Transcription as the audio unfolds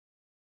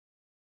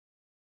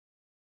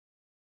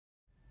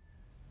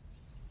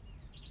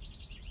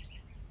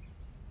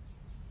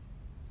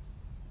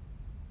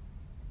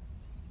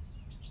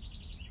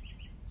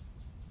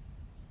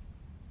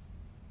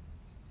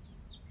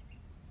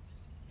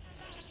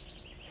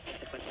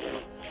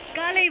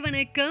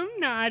வணக்கம்.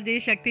 நான் ஆர்ஜே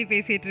சக்தி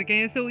பேசிட்டு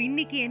இருக்கேன். ஸோ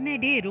இன்னைக்கு என்ன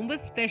டே? ரொம்ப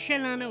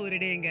ஸ்பெஷலான ஒரு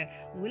டேங்க.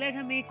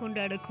 உலகமே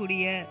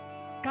கொண்டாடக்கூடிய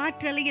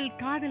காற்றலையில்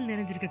காதல்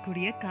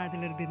நிறைஞ்சிருக்கக்கூடிய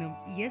காதலர் தினம்.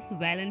 எஸ்,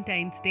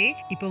 வேலண்டைன்ஸ் டே.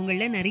 இப்போ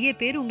உங்கள நிறைய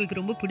பேர் உங்களுக்கு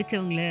ரொம்ப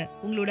பிடிச்சவங்கள,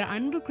 உங்களோட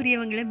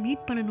அன்புக்குரியவங்கள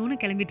மீட் பண்ணணும்னு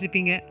கிளம்பிட்டு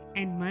இருப்பீங்க.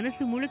 அண்ட்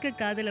மனசு முழுக்க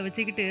காதலை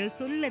வச்சுக்கிட்டு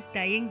சொல்ல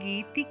தயங்கி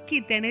திக்கி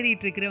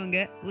திணறிட்டு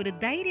இருக்கிறவங்க ஒரு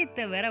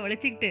தைரியத்தை வேற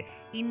வளைச்சுக்கிட்டு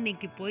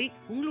இன்னைக்கு போய்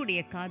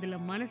உங்களுடைய காதலை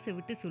மனசை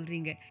விட்டு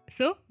சொல்றீங்க.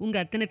 ஸோ உங்க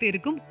அத்தனை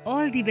பேருக்கும்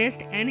all the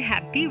best and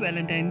happy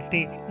Valentine's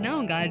டே. நான்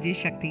உங்க ஆர்ஜே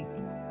சக்தி.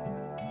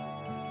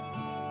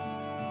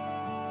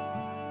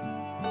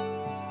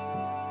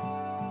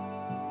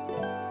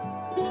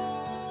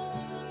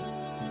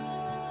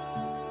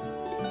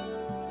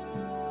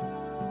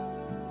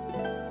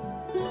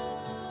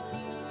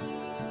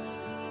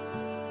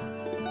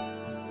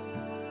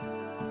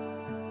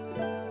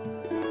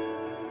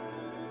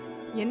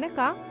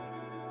 என்னக்கா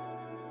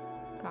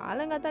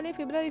காலங்காத்தாலே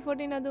February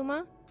 14 அதுமா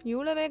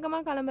இவ்வளோ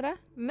வேகமாக கிளம்புற?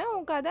 என்ன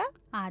உன் கதை?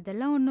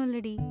 அதெல்லாம் ஒன்றும்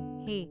இல்லடி.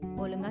 ஹே,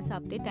 ஒழுங்கா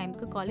சாப்பிட்டு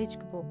டைமுக்கு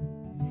காலேஜுக்கு போ.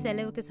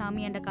 செலவுக்கு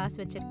சாமி என்ற காசு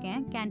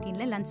வச்சிருக்கேன்,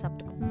 கேன்டீன்ல லஞ்ச்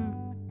சாப்பிட்டுக்கோ.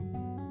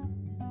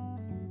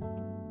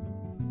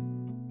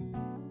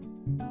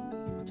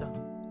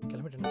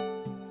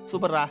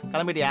 சூப்பர்ரா,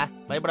 கிளம்பிட்டியா?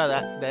 பயப்படாத,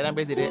 தைரியம்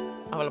பேசிட்டு.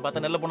 அவளை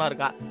பார்த்தா நல்ல பொண்ணா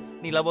இருக்கா.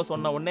 நீ லவ்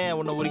சொன்ன உடனே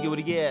உன்னை உருகி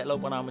உருகி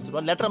லவ் பண்ண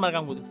ஆரம்பிச்சிருவா. லெட்டர்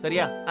மறக்காம போகுது,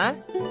 சரியா?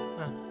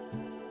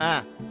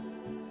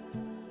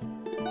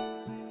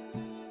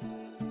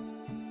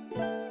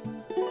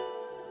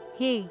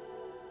 ஹே,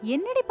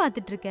 என்னடி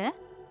பார்த்துட்டு இருக்க?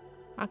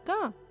 அக்கா,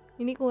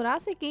 இன்னைக்கு ஒரு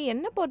ராசிக்கு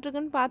என்ன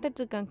போட்டிருக்குன்னு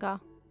பார்த்துட்டு இருக்கேன்க்கா.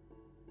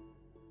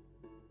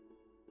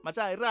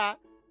 மச்சான் இருடா,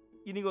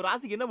 இன்னைக்கு ஒரு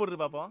ராசிக்கு என்ன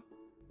போட்டுருக்கு பாப்போம்.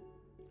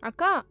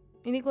 அக்கா,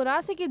 இன்னைக்கு ஒரு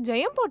ராசிக்கு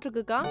ஜெயம்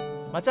போட்டிருக்குக்கா.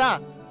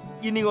 மச்சான்,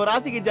 இன்னைக்கு ஒரு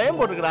ராசிக்கு ஜெயம்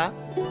போட்டிருக்குடா.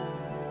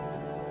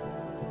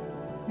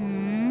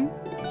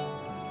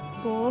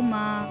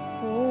 போமா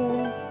போ.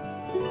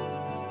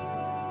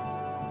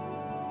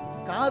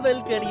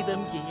 காதல்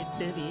கடிதம்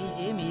கேட்டதே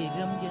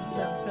மேகம்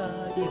எல்லாம்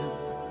காகிதம்.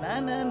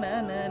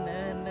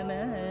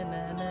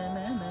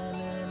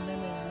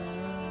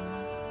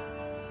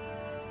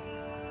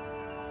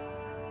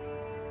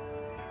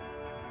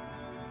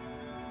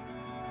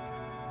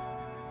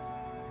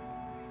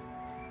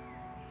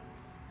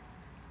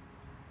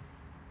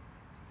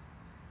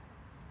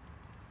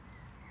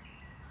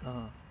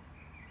 நான்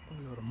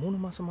உங்களை ஒரு 3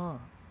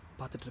 மாதமாக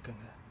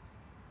பார்த்துட்ருக்கேங்க.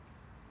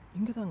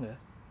 இங்கே தாங்க,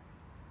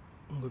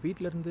 உங்கள்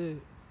வீட்டிலேருந்து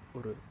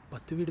ஒரு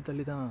 10 வீடு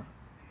தள்ளி தான்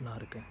நான்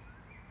இருக்கேன்.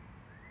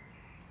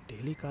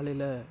 டெய்லி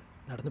காலையில்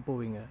நடந்து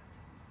போவீங்க,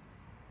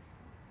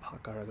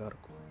 பார்க்க அழகாக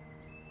இருக்கும்.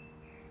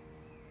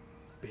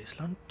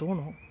 பேசலான்னு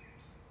தோணும்,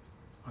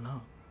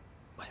 ஆனால்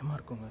பயமாக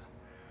இருக்குங்க.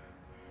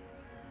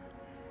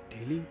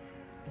 டெய்லி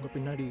உங்கள்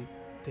பின்னாடி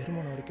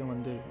திருமணம் வரைக்கும்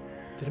வந்து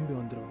திரும்பி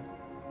வந்துடுவோம்.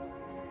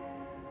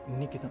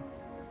 இன்றைக்கி தான்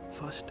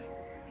ஃபர்ஸ்ட் டைம்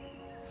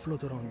இவ்வளோ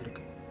தூரம்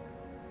வந்திருக்கு.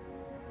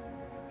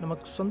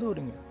 நமக்கு சொந்த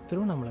ஊருங்க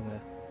திருவண்ணாமலைங்க.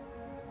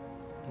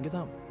 இங்கே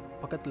தான்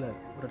பக்கத்தில்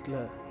ஒரு இடத்துல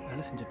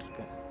வேலை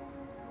செஞ்சிட்ருக்கேன்.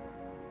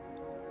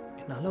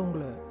 என்னால்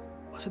உங்களை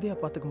வசதியாக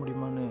பார்த்துக்க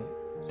முடியுமான்னு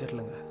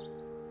தெரிலங்க,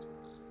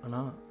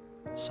 ஆனால்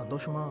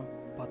சந்தோஷமாக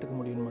பார்த்துக்க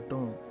முடியும்னு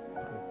மட்டும்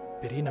ஒரு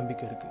பெரிய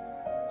நம்பிக்கை இருக்குது.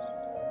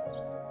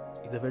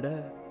 இதை விட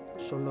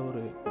சொல்ல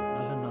ஒரு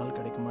நல்ல நாள்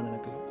கிடைக்குமான்னு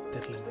எனக்கு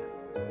தெரிலங்க.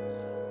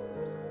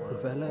 ஒரு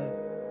வேளை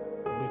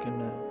உங்களுக்கு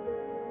என்ன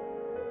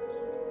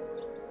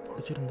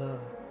பிடிச்சிருந்தா.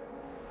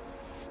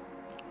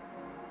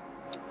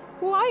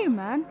 Who are you,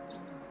 man?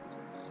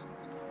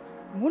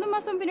 3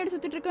 மாசம் பின்னாடி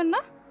சுத்திட்டு இருக்கேன்னா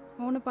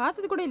அவனை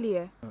பார்த்தது கூட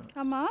இல்லையே.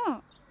 ஆமா,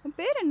 உன்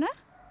பேர் என்ன?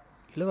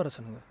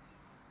 இளவரசனுங்க.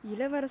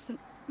 இளவரசன்.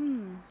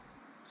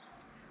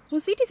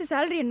 உன் சிடிசி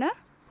சேலரி என்ன?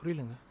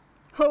 புரியலங்க.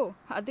 ஓ,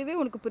 அதுவே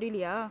உனக்கு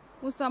புரியலையா?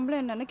 உன்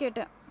சம்பளம் என்னன்னு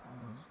கேட்டேன்.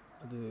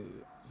 அது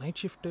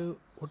நைட் ஷிஃப்ட்டு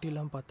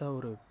ஓட்டிலாம் பார்த்தா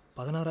ஒரு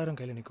 16,000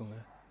 கையில் நிற்குங்க.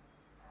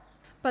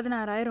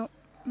 16,000.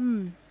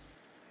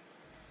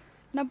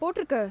 நான்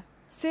போட்டிருக்க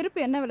செருப்பு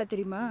என்ன விலை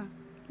தெரியுமா?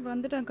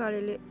 வந்துட்டேன்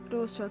காலையிலே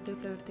ரோஸ்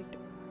சாக்லேட்டில் எடுத்துக்கிட்டு.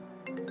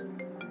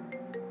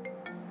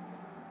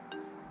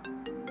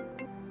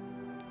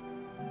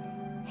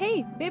 Hey,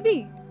 baby,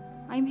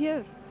 I'm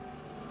here.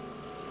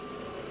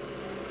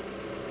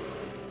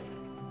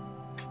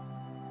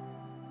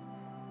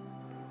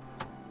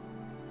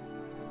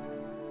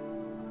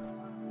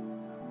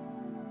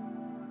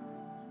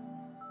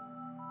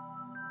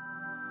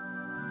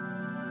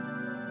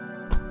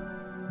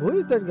 Who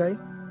is that guy?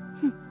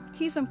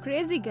 He's some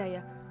crazy guy.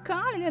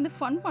 காலையில வந்து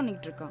ஃபன்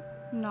பண்ணிட்டு இருக்கான்.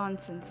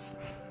 Nonsense.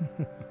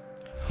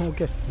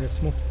 Okay, let's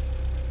move.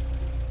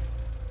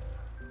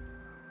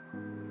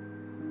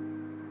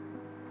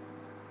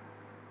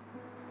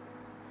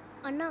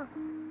 அண்ணா,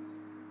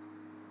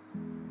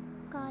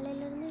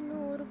 காலையிலேருந்து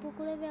இன்னும் ஒரு பூ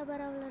கூட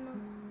வியாபாரம் ஆகலண்ணா.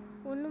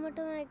 ஒன்று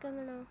மட்டும்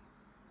வாங்கிக்கோங்கண்ணா.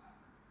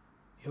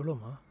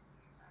 எவ்வளோம்மா?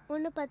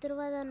 ஒன்று 10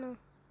 ரூபா தாண்ணா.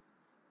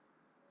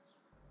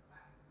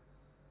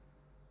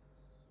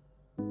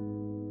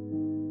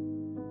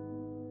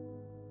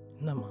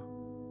 என்னம்மா,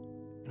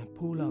 எனக்கு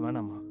பூலாம்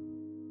வேணாம்மா.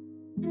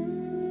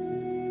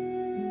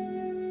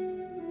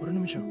 ஒரு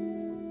நிமிஷம்.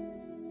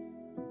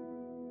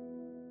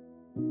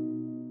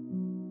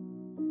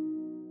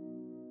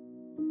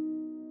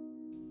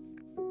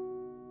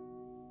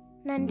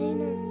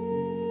 நன்றிண்ணா.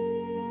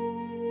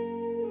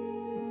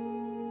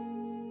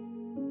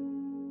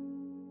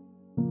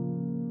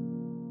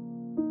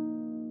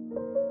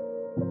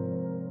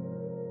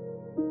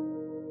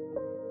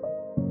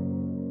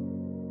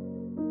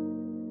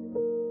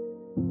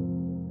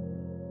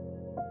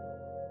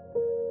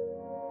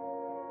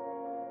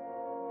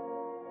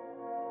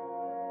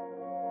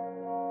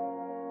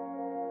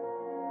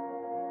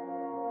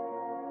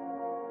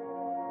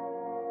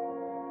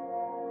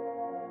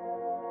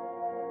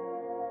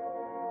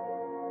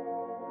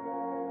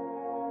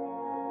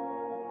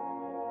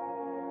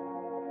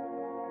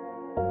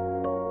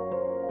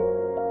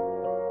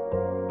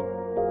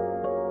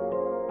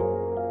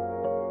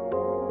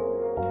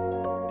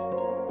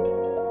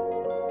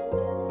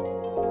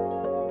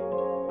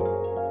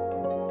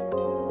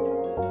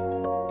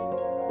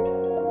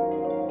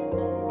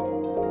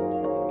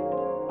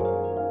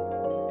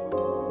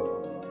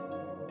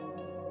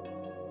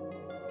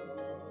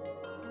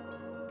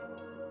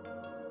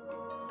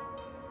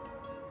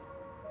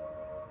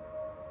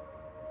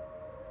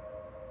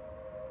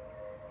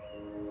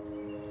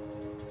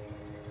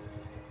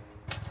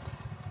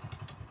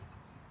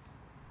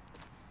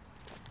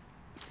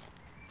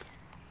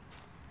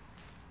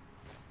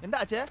 என்ன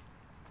ஆச்சு?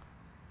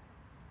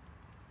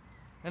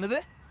 என்னது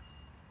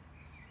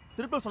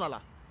சிரிப்பில் சொன்னாலா?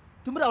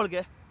 திமிரா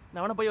அவளுக்கு?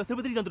 நான் வேணா போய்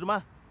சிரிப்பு திருப்பி வந்துடுமா?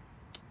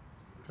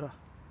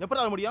 எப்படி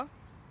வர முடியும்?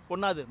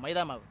 பொண்ணாது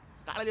மைதா மாவு.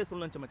 காலையிலே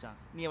சொல்லணுச்சு மச்சான்.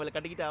 நீ அவளை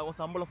கட்டிக்கிட்டு அவன்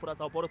சம்பளம் ஃபுரா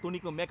அவள் போகிற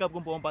துணிக்கும்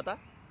மேக்கப்புக்கும் போவோம் பார்த்தா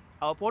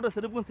அவள் போடுற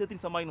செருப்புக்கும்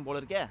சேர்த்து சம்பாதிக்கணும்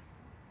போல இருக்கே.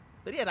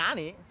 பெரிய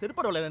ராணி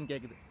செருப்போட விளையாடுன்னு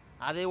கேட்குது.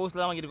 அதே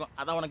ஓசில் தான் வாங்கியிருக்கோம்.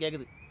 அதான் உனக்கு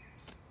கேட்குது.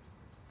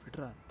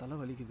 விட்ரா, தலை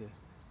வலிக்குது.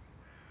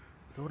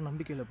 ஏதோ ஒரு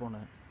நம்பிக்கையில்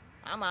போனேன்.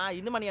 ஆமாம்,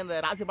 இன்னும் நீ அந்த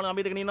ராசி பணம்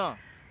நம்பிட்டு இருக்க நீனும்.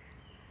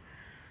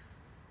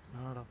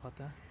 நானடா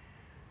பார்த்தேன்.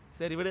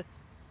 சரி விடு,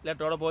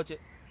 லெட்டரோட போச்சு.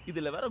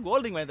 இதில் வேறு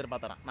கோல்ட் ரிங் வாங்கி தர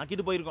பார்த்துறான். நான்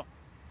கிட்ட போயிருக்கோம்.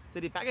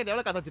 சரி, பேக்கெட்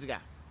எவ்வளோ காசு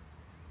வச்சுருக்கேன்?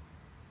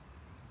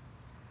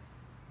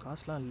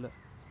 காசுலாம் இல்லை,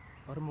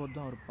 வரும்போது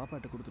தான் ஒரு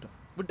பாப்பாட்ட கொடுத்துட்டேன்.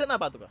 விட்டுனா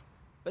பார்த்துக்கோ.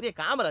 பெரிய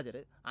காமராஜர்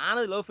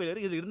ஆனது லவ்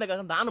ஃபெயிலியர், இது இருந்த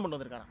காசம் தானம் பண்ணி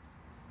வந்திருக்காரான்.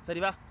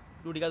 சரி வா,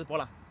 டியூட்டிக்காவது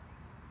போகலாம்.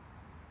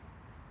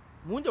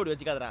 மூஞ்சோடி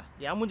வச்சுக்காதரா,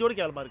 என்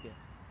மூஞ்சோடு கேவலமாக இருக்குது.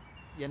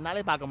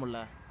 என்னாலே பார்க்க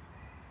முடியல.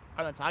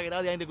 ஆனால்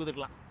சாக்கெட்டாவது என்கிட்ட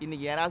கொடுத்துருக்கலாம்.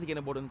 இன்றைக்கி யாராவது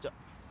என்ன போட்டு வந்துச்சோ.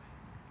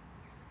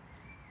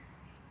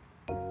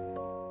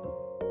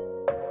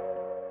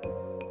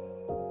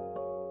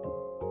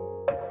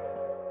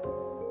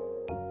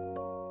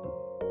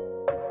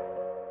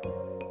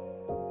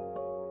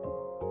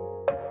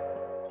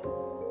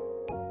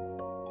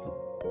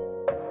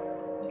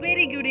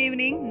 Very good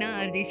evening. நான்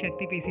ஆர்ஜே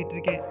சக்தி பேசிட்டு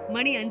இருக்கேன்.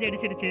 மணி 5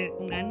 அடிச்சிருச்சு.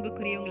 உங்க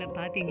அன்புக்குரியவங்களை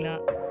பாத்தீங்களா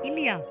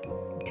இல்லையா?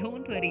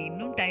 டோன்ட் வரி,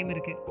 இன்னும் டைம்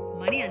இருக்கு.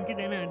 மணி 5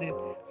 தானே அது.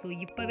 ஸோ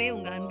இப்பவே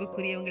உங்க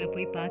அன்புக்குரியவங்களை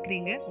போய்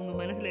பாக்குறீங்க. உங்க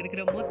மனசுல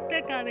இருக்கிற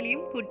மொத்த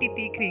காதலையும் கொட்டி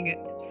தீக்குறீங்க.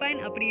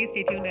 ஃபைன், அப்படியே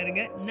ஸ்டே டியூன்டா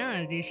இருங்க. நான்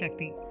ஆர்ஜே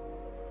சக்தி.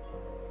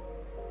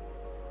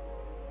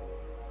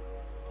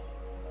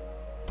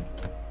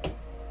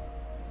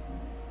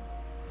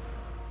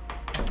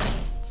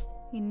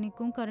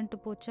 இன்னைக்கும்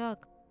கரண்ட் போச்சா?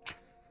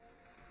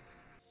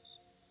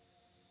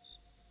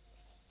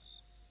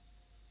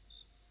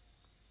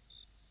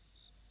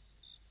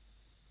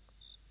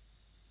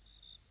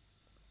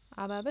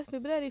 அவள்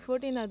February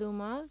 14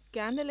 அதுவுமா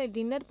கேண்டலை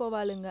டின்னர்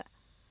போவாளுங்க.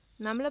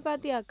 நம்மளை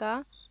பார்த்தியாக்கா?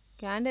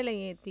 கேண்டலை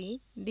ஏற்றி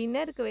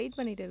டின்னருக்கு வெயிட்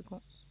பண்ணிட்டு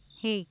இருக்கோம்.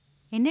 ஹே,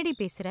 என்னடி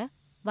பேசுற?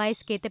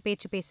 வயசுக்கு ஏற்ற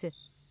பேச்சு பேசு.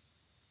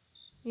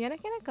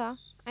 எனக்கு என்னக்கா?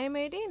 I am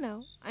 18 now.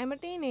 I am a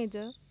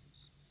teenager.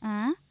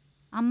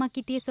 அம்மா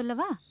கிட்டேயே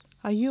சொல்லவா?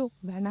 ஐயோ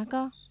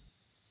வேணாக்கா.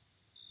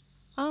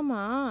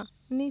 ஆமாம்,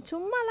 நீ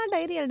சும்மாலாம்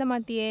டைரி எழுத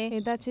மாட்டியே,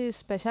 ஏதாச்சும்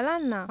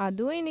ஸ்பெஷலான்னா?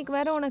 அதுவும் இன்னைக்கு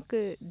வேற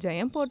உனக்கு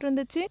ஜெயம்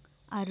போட்டிருந்துச்சு.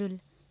 அருள்,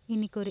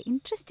 இன்னைக்கு ஒரு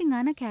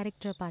இன்ட்ரெஸ்டிங்கான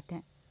கேரக்டரை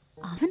பார்த்தேன்.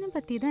 அவனை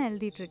பற்றி தான்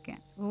எழுதிட்டு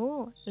இருக்கேன். ஓ,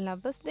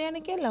 லவ்வர்ஸ் டே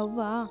அன்னைக்கே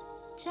லவ்வா?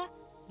 சே,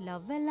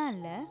 லவ் எல்லாம்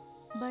இல்லை,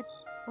 பட்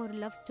ஒரு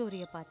லவ்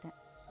ஸ்டோரியை பார்த்தேன்.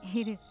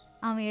 இரு,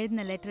 அவன்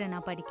எழுதின லெட்டரை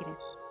நான் படிக்கிறேன்.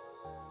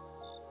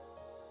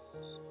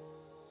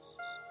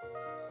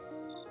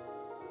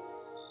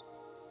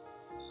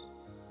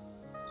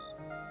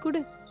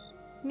 குடு,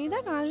 நீ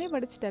தான் காலையிலே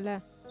படிச்சிட்டல,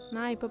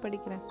 நான் இப்போ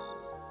படிக்கிறேன்.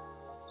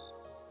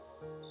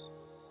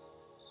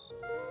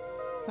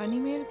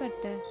 பனிமேல்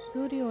பட்ட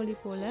சூரிய ஒளி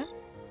போல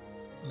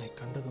உன்னை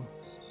கண்டதும்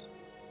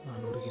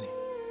நான் உருகினேன்.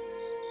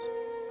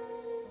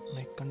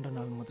 உன்னை கண்ட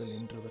நாள் முதல்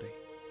இன்று வரை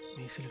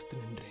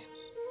மெய்சிலிர்த்து நின்றேன்.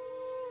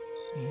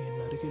 நீ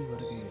என் அருகில்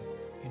வருகையில்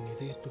என்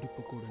இதய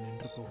துடிப்பு கூட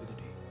நின்று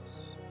போகுதடி.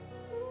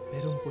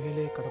 பெரும்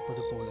புயலே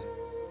கடப்பது போல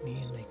நீ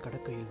என்னை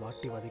கடக்கையில்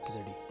வாட்டி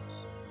வதைக்குதடி.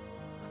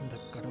 அந்த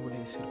கடவுளே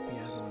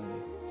சிற்பியாக வந்து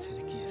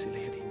செதுக்கிய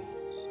சிலையடி நீ.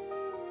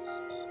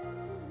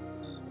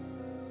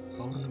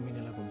 பௌர்ணமி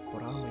நிலவும்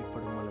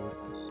பொறாமைப்படும்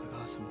அளவிற்கு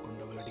பிரகாசம்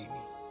கொண்டவளடி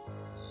நீ.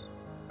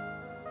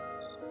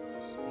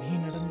 நீ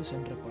நடந்து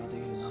சென்ற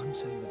பாதையில் நான்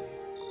செல்வதே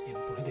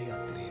என் புனித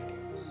யாத்திரையடி.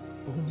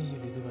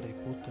 பூமியில் இதுவரை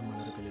பூத்த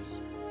மலர்களில்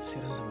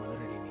சிறந்த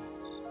மலரடி நீ.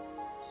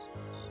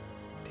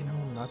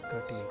 தினமும்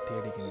நாட்காட்டியில்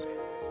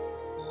தேடுகின்றேன்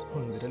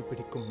உன் விரல்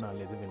பிடிக்கும்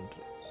நாள்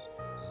எதுவென்று.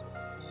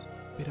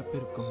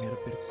 பிறப்பிற்கும்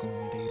இறப்பிற்கும்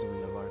இடையில்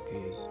உள்ள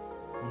வாழ்க்கையை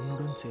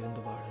உன்னுடன்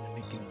சேர்ந்து வாழ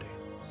நினைக்கின்றேன்.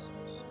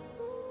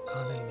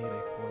 காணல்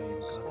நீரைப் போல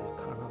என் காதல்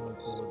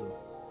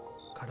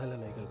கடல்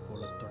அலைகள்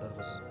போல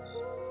தொடர்வதும்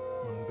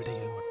உன்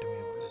விடையில் மட்டுமே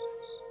உள்ளது.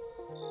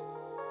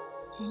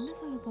 என்ன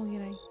சொல்ல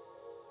போகிறாய்?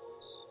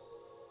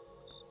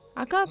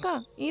 அக்கா அக்கா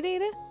இரு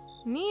இரு,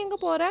 நீ எங்க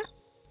போற?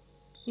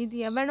 இது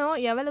எவனோ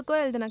எவளுக்கோ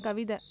எழுதின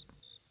கவிதை.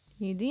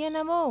 இது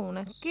என்னவோ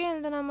உனக்கே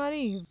எழுதின மாதிரி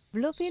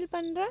இவ்வளோ ஃபீல்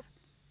பண்ற.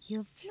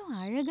 எவ்வளோ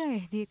அழகா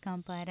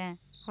எழுதியிருக்கான் பாரு.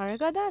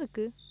 அழகா தான்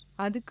இருக்கு.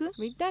 அதுக்கு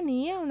விட்டா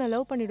நீயே அவனை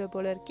லவ் பண்ணிடுவ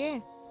போல இருக்கே.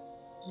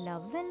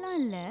 லவ் எல்லாம்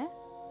இல்லை.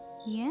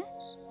 ஏன்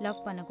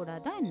லவ்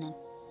பண்ணக்கூடாதா என்ன?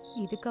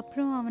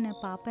 இதுக்கப்புறம் அவனை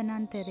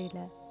பார்ப்பேனான்னு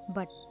தெரியல.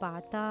 பட்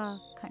பார்த்தா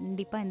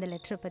கண்டிப்பாக இந்த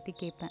லெட்டரை பற்றி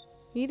கேட்பேன்.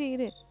 இரு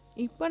இரு,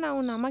 இப்போ நான்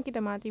உன் அம்மா கிட்ட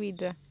மாற்றி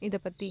விடுறேன் இதை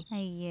பற்றி.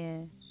 ஐய,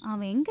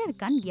 அவன் எங்கே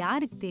இருக்கான்னு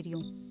யாருக்கு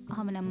தெரியும்?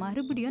 அவனை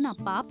மறுபடியும்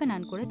நான்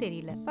பார்ப்பேனான்னு கூட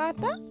தெரியல.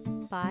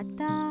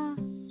 பார்த்தா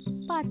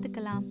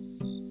பார்த்துக்கலாம்.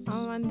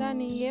 அவன் வந்தா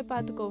நீயே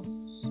பார்த்துக்கோ.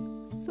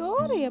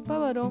 சோறு எப்போ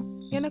வரும்?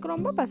 எனக்கு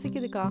ரொம்ப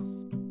பசிக்குதுக்கா.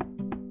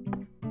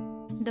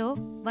 இதோ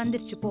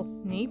வந்துருச்சு, போ.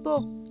 நீ போ,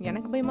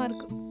 எனக்கு பயமா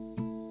இருக்கு.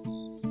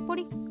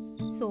 பொடி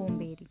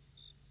சோம்பேறி.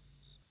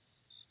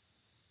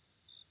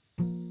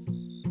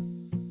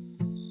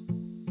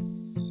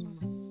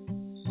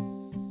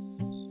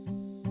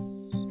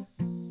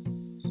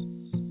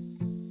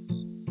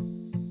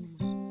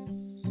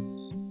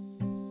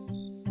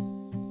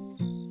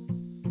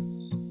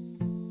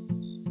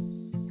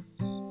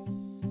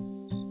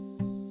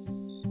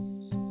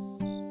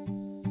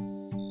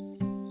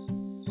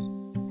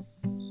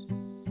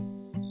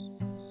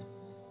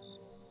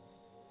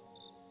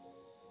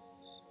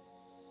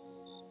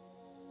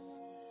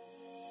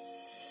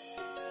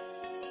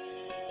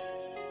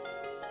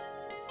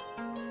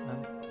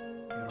 Ma'am,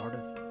 your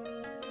order.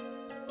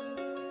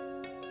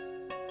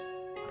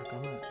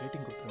 மறக்காமல்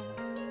ரேட்டிங் கொடுத்துருங்க.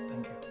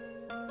 தேங்க்யூ.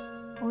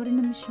 ஒரு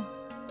நிமிஷம்.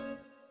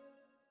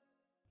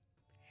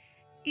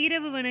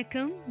 இரவு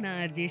வணக்கம், நான்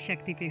ஆர்ஜே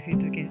சக்தி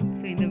பேசிட்டு இருக்கேன்.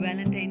 ஸோ இந்த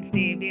வேலண்டைன்ஸ்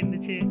டே எப்படி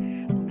இருந்துச்சு?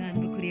 உங்கள்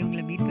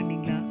அன்புக்குரியவங்களை மீட்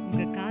பண்ணீங்களா?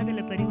 உங்கள்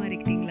காதலை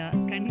பரிமாறிக்கிட்டீங்களா?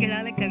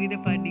 கண்களால் கவிதை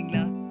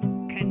பாடினீங்களா?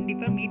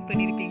 கண்டிப்பாக மீட்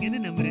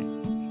பண்ணியிருப்பீங்கன்னு நம்புகிறேன்.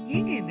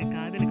 ஏங்க இந்த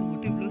காதலுக்கு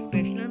மட்டும் இவ்வளோ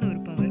ஸ்பெஷலான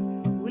ஒரு பவர்?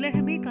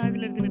 உலகமே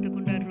காதலர் தினத்தை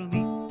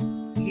கொண்டாடுறோமே.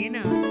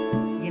 ஏன்னா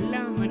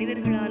எல்லா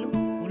மனிதர்களாலும்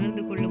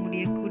உணர்ந்து கொள்ள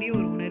முடியக்கூடிய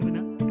ஒரு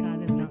உணர்வுனா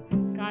காதல் தான்.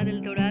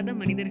 காதல் தொடாத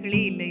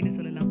மனிதர்களே இல்லைன்னு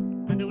சொல்லலாம்.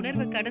 அந்த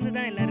உணர்வை கடந்து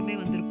தான் எல்லாருமே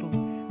வந்திருப்போம்.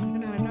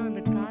 அதனால தான்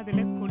அந்த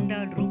காதலை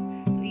கொண்டாடுறோம்.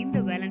 ஸோ இந்த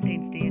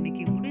வேலண்டைன்ஸ் டே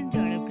அன்னைக்கு முடிஞ்ச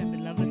அளவுக்கு அந்த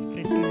லவ்வை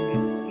ஸ்ப்ரெட் பண்ணுங்க.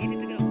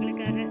 கேட்டுட்டு இருக்கிற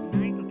உங்களுக்காக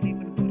நான் இப்போ ப்ளே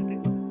பண்ண போகிறது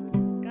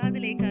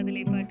காதலே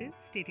காதலே பாட்டு.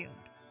 Stay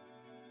tuned.